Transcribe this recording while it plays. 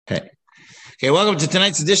Okay, welcome to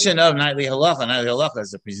tonight's edition of Nightly Halacha. Nightly Halacha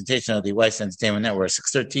is a presentation of the Weiss Entertainment Network,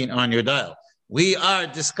 613 on your dial. We are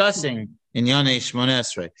discussing in Yonei Shmona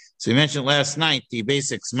Esrei. So we mentioned last night the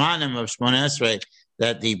basic zmanim of Shmona Esrei,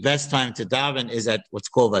 that the best time to daven is at what's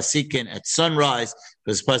called Vasikin, at sunrise,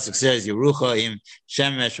 because Pasuk says, Yerucha im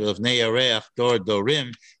Shemesh v'lefnei yareach dor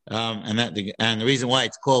dorim, and the reason why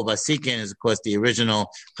it's called Vasikin is, of course, the original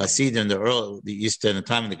Hasidim, in the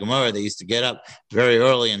time of the Gemara, they used to get up very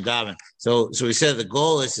early and daven. So we said the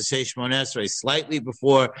goal is to say Shmona Esrei slightly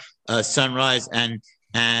before sunrise, and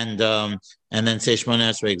then say Shmona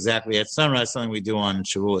Esrei exactly at sunrise, something we do on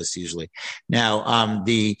Shavuos usually. Now, and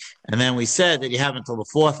then we said that you have until the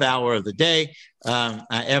fourth hour of the day.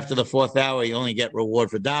 After the fourth hour, you only get reward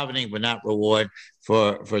for davening, but not reward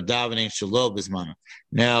for davening Shalom Bismana.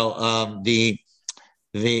 Now, the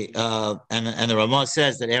Ramah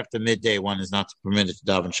says that after midday, one is not permitted to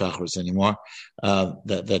daven Shacharis anymore.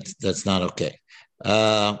 That's not okay.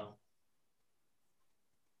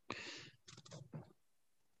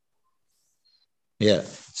 Yeah.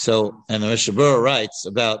 So, and the Mishnah Berurah writes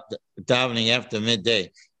about davening after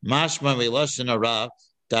midday. Mashma miloshen harav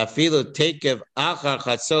dafilu tekev achar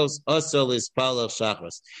chatzos osol ispalel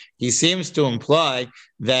shachris. He seems to imply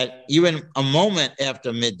that even a moment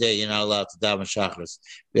after midday, you're not allowed to daven shachris.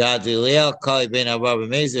 V'adiliel kali ben avar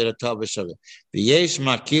b'mezir atav b'shavim. V'yesh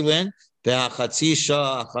makilin v'achatzi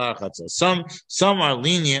shah achar chatzos. Some are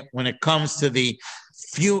lenient when it comes to the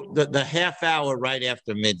half hour right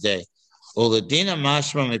after midday. Uladina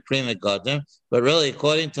mashma miprima gadim, but really,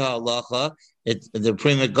 according to halacha, the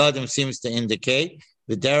prima gadim seems to indicate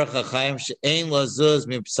the derech hachayim she'ein lazuz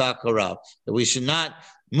mipsak harav, that we should not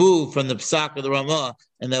move from the psak of the Ramah,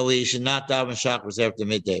 and that we should not daven shachris after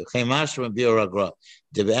midday. Chem mashma biur agra.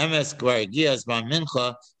 Debeemes kvar gias ban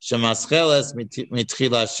mincha shemascheles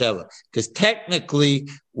mitchila sheva, because technically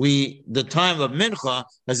the time of mincha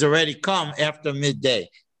has already come after midday.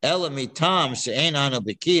 But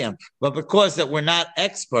because that we're not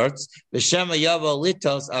experts, the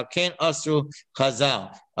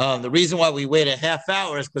reason why we wait a half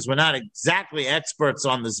hour is because we're not exactly experts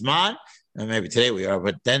on the Zman. And maybe today we are,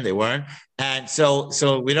 but then they weren't. And so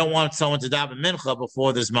we don't want someone to daven mincha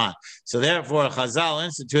before the Zman. So therefore, Chazal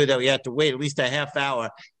instituted that we have to wait at least a half hour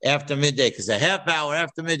after midday, because a half hour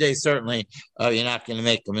after midday, certainly you're not going to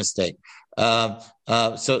make a mistake. So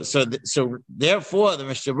therefore, the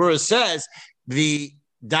Mishnah Berurah says the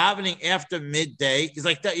davening after midday is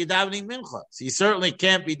like that you're davening mincha. So you certainly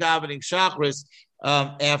can't be davening shachris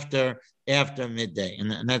after midday,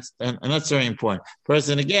 and that's very important.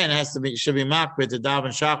 Person again should be makbid to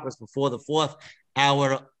daven shachris before the fourth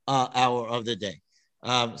hour of the day.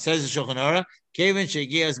 Says the Shulchan Aruch, Kevin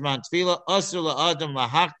shegias man tefila asur la'adam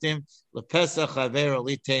lahaktim lepesach haver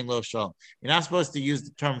litein lo shalom. You're not supposed to use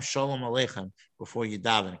the term shalom aleichem before you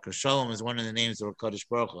daven, because shalom is one of the names of HaKadosh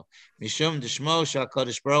Baruch Hu. Mishum deshmo shal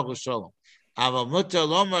HaKadosh Baruch Hu shalom. Aval mutar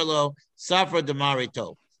lomar lo safra demari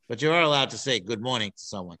tov. But you are allowed to say good morning to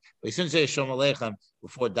someone. But you shouldn't say shalom aleichem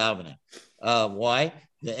before davening. Why?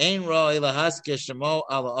 The ein ra ilahaske shemo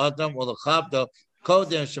ala adam or lechabdo.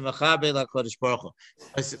 Because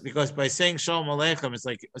by saying Shalom Aleichem,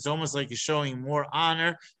 it's almost like you're showing more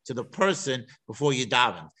honor to the person before you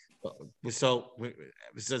daven. So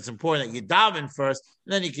it's important that you daven first,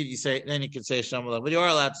 and then you can say Shalom Aleichem. But you are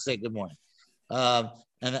allowed to say good morning, and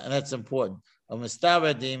that's important. But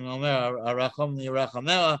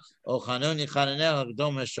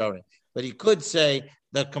he could say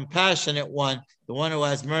the compassionate one, the one who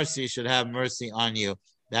has mercy, should have mercy on you.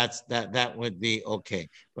 That would be okay.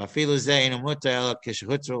 But ideally,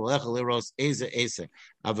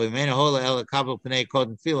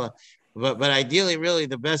 really,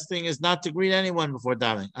 the best thing is not to greet anyone before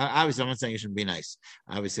davening. Obviously, I'm not saying you shouldn't be nice.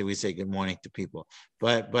 Obviously, we say good morning to people,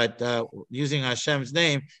 but using Hashem's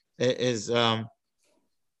name is not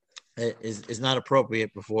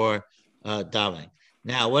appropriate before davening.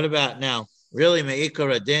 Now, what about now? Really, me'ikar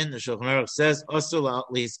adin, the Shulchan Aruch says, "Osul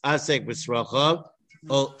lis asek b'srachav."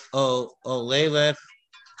 Leilech.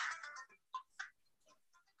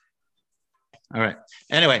 All right.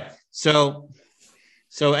 Anyway, so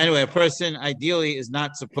anyway, a person ideally is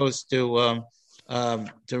not supposed to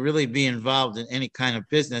really be involved in any kind of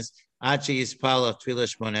business. Achi yispala tefillah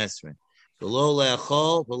shmona esrei. Below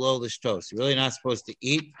le'achol, below l'shtos. You're really not supposed to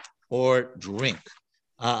eat or drink.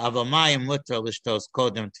 Avamayim mutar l'shtos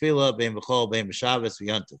kodem tefillah bein b'chol bein b'shabbos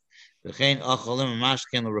v'yontiv.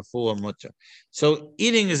 So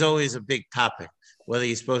eating is always a big topic, whether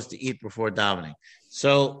you're supposed to eat before davening.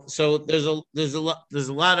 So there's a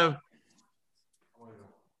lot of.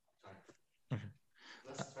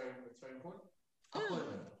 That's very important.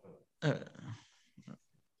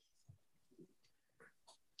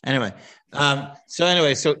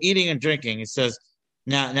 Anyway, so eating and drinking. It says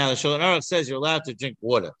now the Shulchan Aruch says you're allowed to drink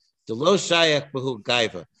water. The lo shayach b'hu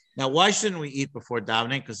gaiva. Now, why shouldn't we eat before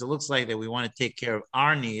davening? Because it looks like that we want to take care of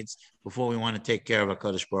our needs before we want to take care of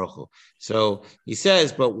HaKadosh Baruch Hu. So he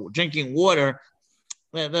says, but drinking water,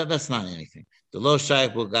 that's not anything. The lo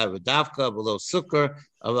shayach b'hu gaiva davka below sukkar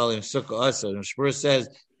avalim sukkar asa. And Shmuel says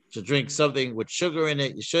to drink something with sugar in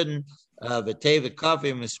it, you shouldn't. V'tei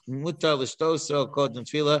v'kafe mutar l'shtoso kodem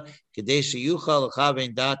tefillah kadesh yuchal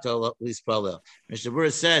l'chavein dato l'yispalel. Mr. Burr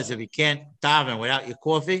says if you can't daven without your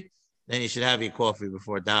coffee, then you should have your coffee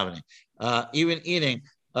before davening. Even eating,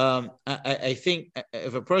 I think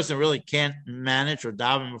if a person really can't manage or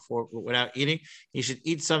daven without eating, he should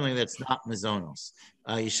eat something that's not mizonos.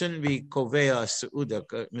 You shouldn't be kovea seuda.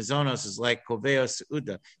 Mizonos is like kovea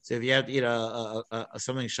seuda. So if you have to eat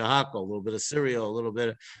something shahako, a little bit of cereal, a little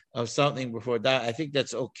bit of something before that, I think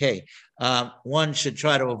that's okay. One should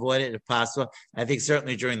try to avoid it if possible. I think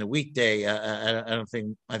certainly during the weekday, I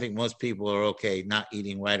think most people are okay not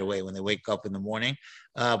eating right away when they wake up in the morning.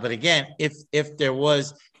 But again, if that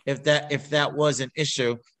was an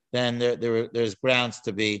issue, then there's grounds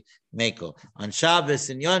to be meko. On Shabbos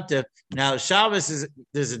and Yontif, now Shabbos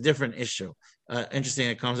there's a different issue. Interesting,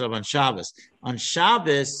 it comes up on Shabbos. On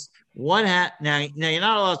Shabbos, now you're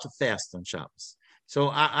not allowed to fast on Shabbos. So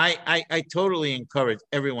I totally encourage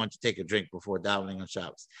everyone to take a drink before davening on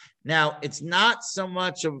Shabbos. Now it's not so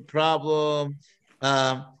much of a problem.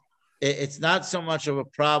 It's not so much of a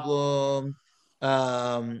problem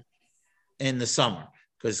in the summer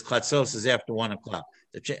because Chatzos is after 1 o'clock.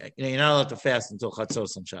 You're not allowed to fast until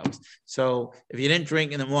Chatzos on Shabbos. So if you didn't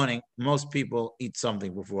drink in the morning, most people eat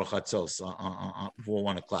something before Chatzos, before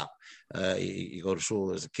 1 o'clock. You go to shul,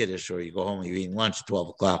 there's a kiddush, or you go home, you're eating lunch at 12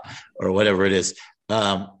 o'clock, or whatever it is.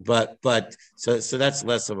 But so that's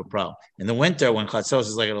less of a problem. In the winter, when Chatzos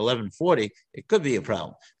is like at 11:40, it could be a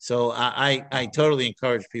problem. So I totally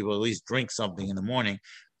encourage people to at least drink something in the morning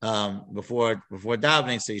before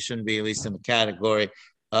davening, so you shouldn't be at least in the category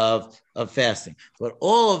of fasting. But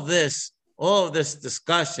all of this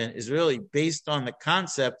discussion is really based on the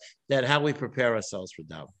concept that how we prepare ourselves for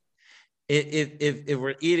davening. If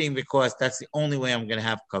we're eating because that's the only way I'm going to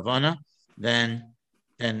have kavana, then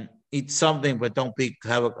eat something, but don't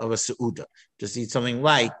have a seuda. Just eat something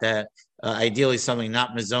light. That ideally something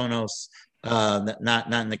not mizonos,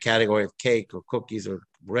 not in the category of cake or cookies or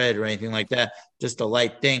bread or anything like that. Just a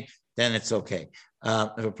light thing. Then it's okay.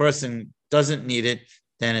 If a person doesn't need it,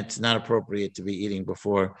 then it's not appropriate to be eating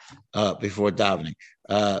before davening.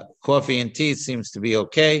 Coffee and tea seems to be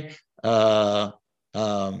okay.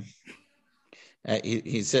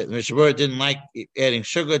 He said Mr. Burr didn't like adding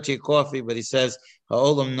sugar to your coffee, but he says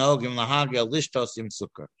ha'olam nogim lahagya lishtos im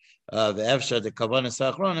sukkar ve'efshar the kavanas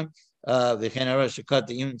ha'achronim v'chen harash shekat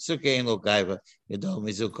the im sukkar ein lo gaiva yadol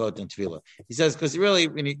mizukot and tefillah. He says because really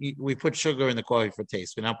we put sugar in the coffee for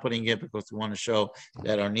taste. We're not putting it because we want to show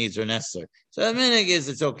that our needs are necessary. So the meaning is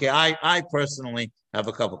it's okay. I personally have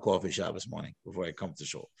a cup of coffee Shabbos morning before I come to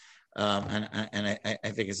shul. And I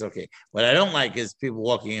think it's okay. What I don't like is people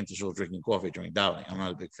walking into shul drinking coffee during davening. I'm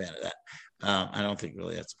not a big fan of that. I don't think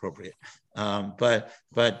really that's appropriate. But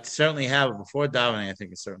certainly have it before davening. I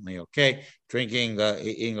think it's certainly okay. Drinking,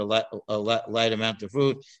 eating a light amount of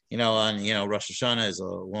food. On Rosh Hashanah is a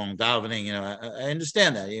long davening. I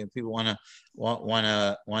understand that. People want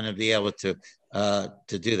to be able to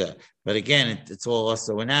do that. But again, it's all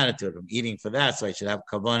also an attitude. I'm eating for that, so I should have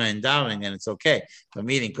kavanah and davening, and it's okay. If I'm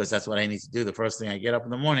eating because that's what I need to do the first thing I get up in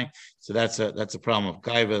the morning. So that's a problem of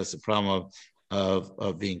gaiva. It's a problem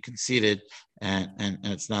of being conceited, and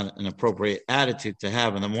it's not an appropriate attitude to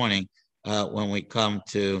have in the morning when we come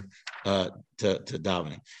to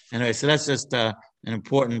davening. Anyway, so that's just an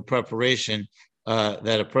important preparation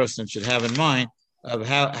that a person should have in mind of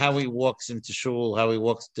how he walks into shul, how he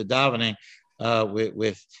walks to davening.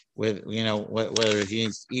 With whether he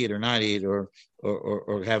needs to eat or not eat or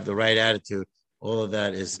have the right attitude, all of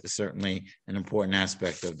that is certainly an important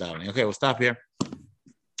aspect of davening. Okay, we'll stop here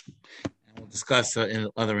and we'll discuss in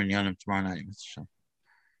other inyanim tomorrow night.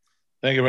 Thank you.